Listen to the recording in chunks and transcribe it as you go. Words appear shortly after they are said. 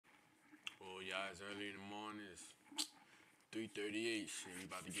y'all, it's early in the morning. It's 3:38. Shit, we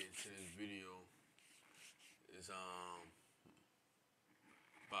about to get into this video. It's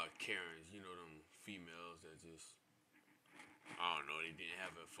about Karens. You know them females that just I don't know. They didn't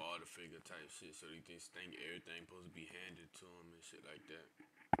have a father figure type shit, so they just think everything supposed to be handed to them and shit like that.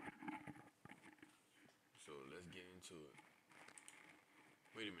 So let's get into it.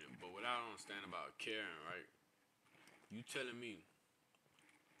 Wait a minute, but what I don't understand about Karen, right? You telling me,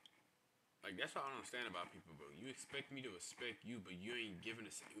 like, that's what I don't understand about people, bro. You expect me to respect you, but you ain't giving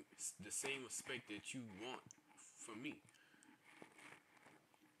the same respect that you want from me.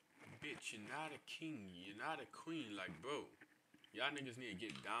 Bitch, you're not a king. You're not a queen. Like, bro, y'all niggas need to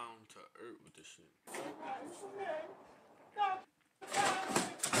get down to earth with this shit.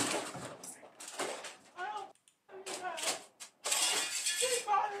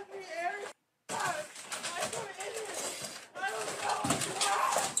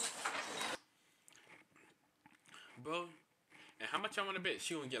 Bro, and how much I want to bet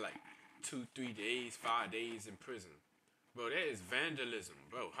she gonna get like 2, 3 days, 5 days in prison? Bro, that is vandalism,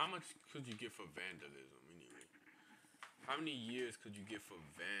 bro. How much could you get for vandalism anyway? How many years could you get for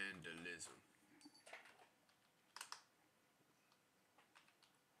vandalism?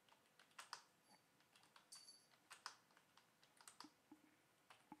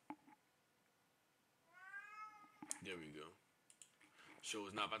 There we go. Show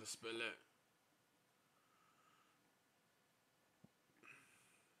is not about to spell that.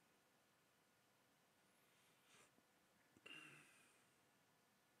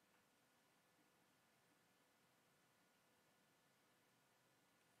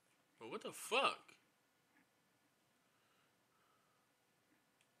 But what the fuck?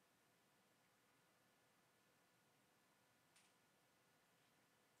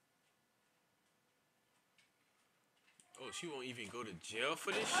 Oh, she won't even go to jail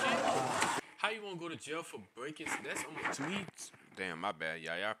for this shit? How you won't go to jail for breaking? That's almost to me. Damn, my bad,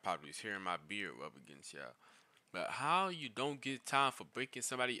 y'all. Y'all probably is hearing my beard rub against y'all. But how you don't get time for breaking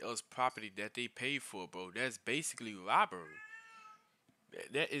somebody else's property that they paid for, bro? That's basically robbery.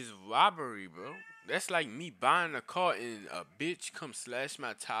 That is robbery, bro. That's like me buying a car and a bitch come slash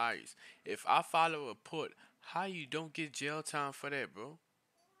my tires. If I follow a report, how you don't get jail time for that, bro?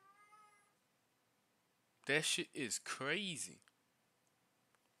 That shit is crazy.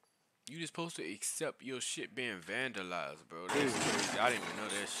 You just supposed to accept your shit being vandalized, bro. That's crazy. I didn't even know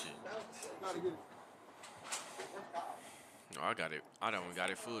that shit. No, I got it. I don't got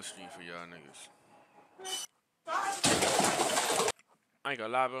it full street for y'all niggas. I ain't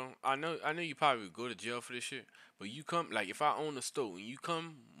gonna lie, bro. I know you probably would go to jail for this shit, but you come like if I own a store and you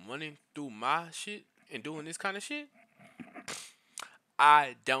come running through my shit and doing this kind of shit,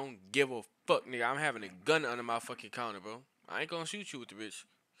 I don't give a fuck, nigga. I'm having a gun under my fucking counter, bro. I ain't gonna shoot you with the bitch,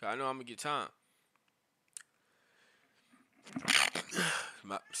 cause I know I'm gonna get time.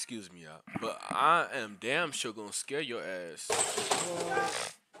 Excuse me, y'all, but I am damn sure gonna scare your ass. Are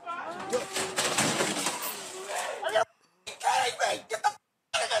you kidding me? Get the f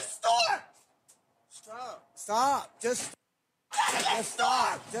out of the store! Stop. Stop. Just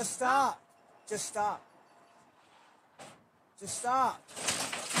stop. Just stop. Just stop. Just stop.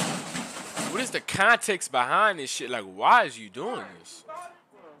 What is the context behind this shit? Like, why is you doing this?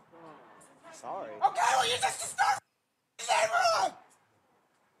 Sorry. Okay, well, you just start neighborhood!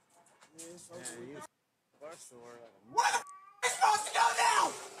 Where the f are you supposed to go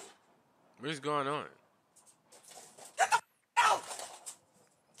now? What is going on? Get the f out!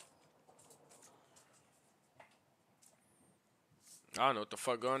 I don't know what the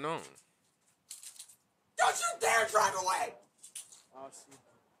fuck going on. Don't you dare drive away!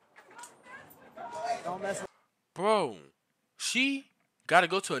 Don't mess with. Bro, she gotta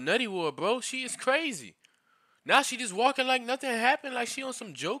go to a nutty ward, bro. She is crazy. Now she just walking like nothing happened, like she on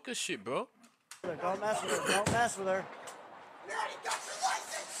some Joker shit, bro. Don't mess with her. Don't mess with her. You already got your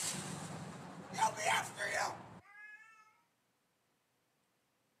license! He'll be after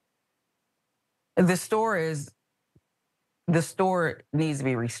you! The store needs to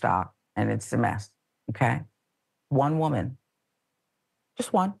be restocked, and it's a mess. Okay, one woman,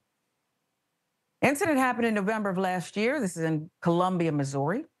 just one. Incident happened in November of last year. This is in Columbia,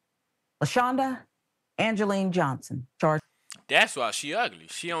 Missouri. LaShonda Angeline Johnson charged. That's why she ugly.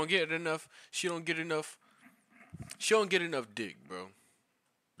 She don't get enough. She don't get enough dick, bro.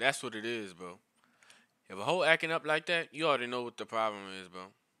 That's what it is, bro. If a hoe acting up like that, you already know what the problem is,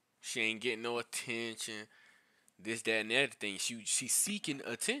 bro. She ain't getting no attention. This, that, and everything. She's seeking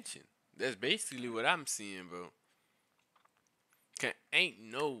attention. That's basically what I'm seeing, bro. Ain't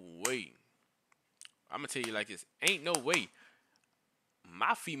no way. I'm gonna tell you like this. Ain't no way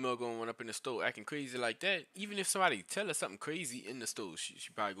my female gonna run up in the store acting crazy like that. Even if somebody tell her something crazy in the store, she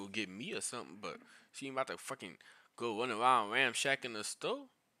probably go get me or something. But she ain't about to fucking go run around ramshacking the store.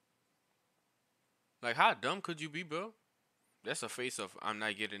 Like, how dumb could you be, bro? That's a face of I'm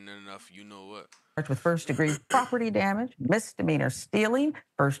not getting enough. You know what? Charged with first-degree property damage, misdemeanor stealing,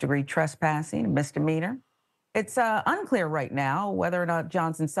 first-degree trespassing, misdemeanor. It's unclear right now whether or not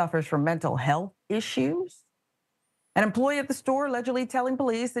Johnson suffers from mental health issues. An employee at the store allegedly telling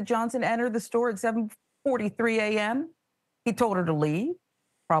police that Johnson entered the store at 7:43 a.m. He told her to leave.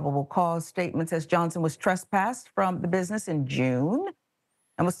 Probable cause statement says Johnson was trespassed from the business in June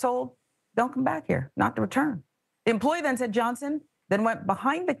and was told, don't come back here, not to return. The employee then said Johnson then went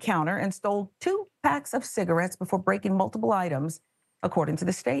behind the counter and stole 2 packs of cigarettes before breaking multiple items, according to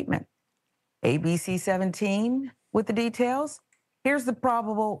the statement. ABC 17 with the details. Here's the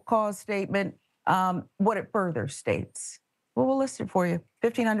probable cause statement, what it further states. Well, we'll list it for you.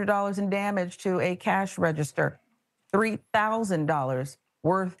 $1,500 in damage to a cash register, $3,000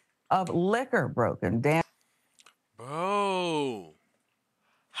 worth of liquor broken down. Bro,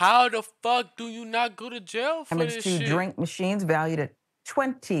 how the fuck do you not go to jail for Damage this to shit? drink machines valued at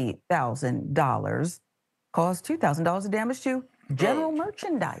 $20,000. Caused $2,000 of damage to general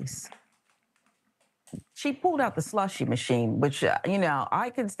merchandise. She pulled out the slushy machine, which,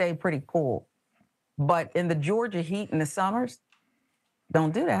 I can stay pretty cool. But in the Georgia heat in the summers,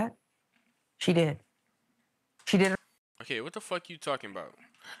 don't do that. She did. She did. Okay, what the fuck you talking about?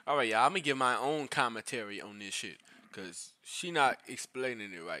 All right, y'all, I'm gonna give my own commentary on this shit, cause she not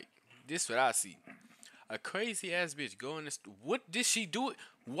explaining it right. This what I see. A crazy ass bitch going to what did she do?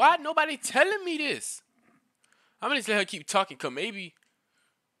 Why nobody telling me this? I'm gonna just let her keep talking, cause maybe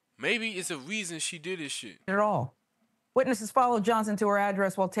it's a reason she did this shit. At all. Witnesses followed Johnson to her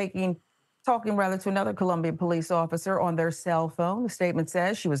address while talking to another Colombian police officer on their cell phone. The statement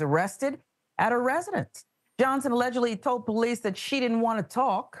says she was arrested at her residence. Johnson allegedly told police that she didn't want to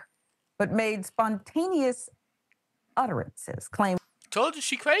talk, but made spontaneous utterances, claiming. Told you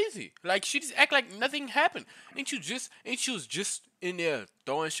she crazy. Like, she just act like nothing happened. Ain't you was just in there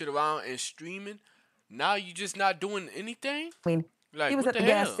throwing shit around and streaming? Now you just not doing anything? Like, He was what at the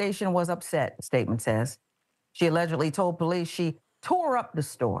hell? gas station and was upset, the statement says. She allegedly told police she tore up the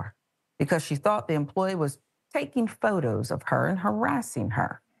store because she thought the employee was taking photos of her and harassing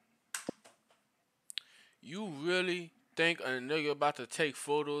her. You really think a nigga about to take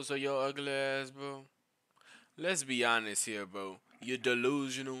photos of your ugly ass, bro? Let's be honest here, bro. You're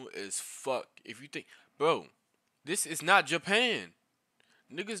delusional as fuck. If you think, bro, this is not Japan.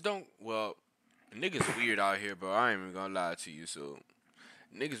 Niggas don't, well, niggas weird out here, bro. I ain't even gonna lie to you, so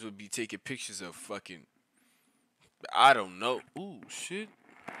niggas would be taking pictures of fucking, I don't know. Ooh, shit.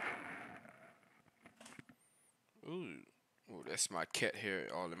 Ooh, that's my cat hair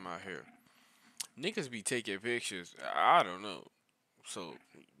all in my hair. Niggas be taking pictures. I don't know. So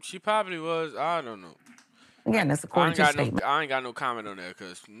she probably was. I don't know. Again, that's according to the statement. I ain't got no comment on that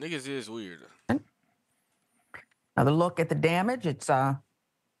because niggas is weird. Another look at the damage. It's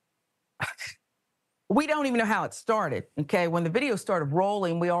we don't even know how it started. Okay, when the video started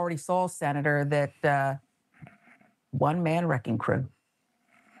rolling, we already saw, Senator, that one-man wrecking crew.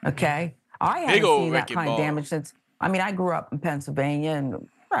 Okay, I haven't seen that kind of damage since. I mean, I grew up in Pennsylvania and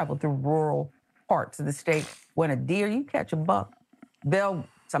traveled through rural parts of the state. When a deer, you catch a buck, they'll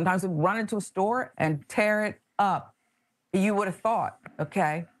sometimes run into a store and tear it up. You would have thought,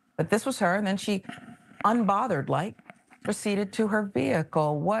 okay, but this was her, and then she, unbothered, like, proceeded to her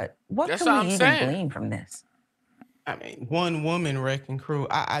vehicle. What can we even glean from this? I mean, one woman wrecking crew.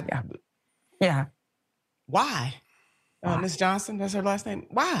 Yeah. Why? Miss Johnson, that's her last name.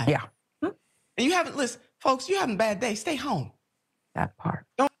 Why? Yeah. And you haven't, listen, folks, you having a bad day. Stay home. That part.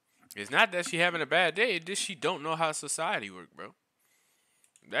 It's not that she having a bad day. It's just she don't know how society work, bro.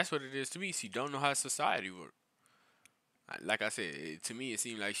 That's what it is to me. She don't know how society work. Like I said, to me, it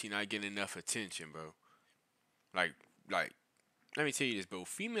seemed like she not getting enough attention, bro. Like, let me tell you this, bro.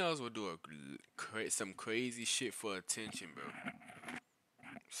 Females will do some crazy shit for attention, bro.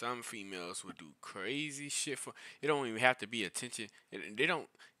 Some females will do crazy shit for. It don't even have to be attention. It don't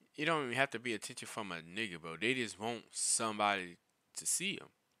even have to be attention from a nigga, bro. They just want somebody to see them.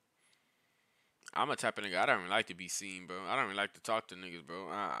 I'm a type of nigga. I don't even like to be seen, bro. I don't even like to talk to niggas, bro.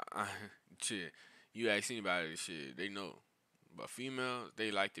 Shit. You ask anybody this shit, they know. But females,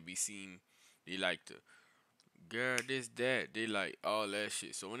 they like to be seen. They like to, girl, this, that. They like all that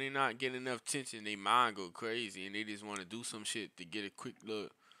shit. So when they not getting enough attention, they mind go crazy and they just want to do some shit to get a quick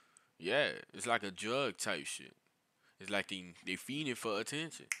look. Yeah, it's like a drug type shit. It's like they fiending for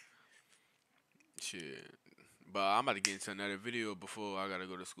attention. Shit. But I'm about to get into another video before I gotta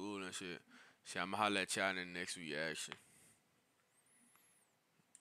go to school and shit. Shit, I'm gonna holler at y'all in the next reaction.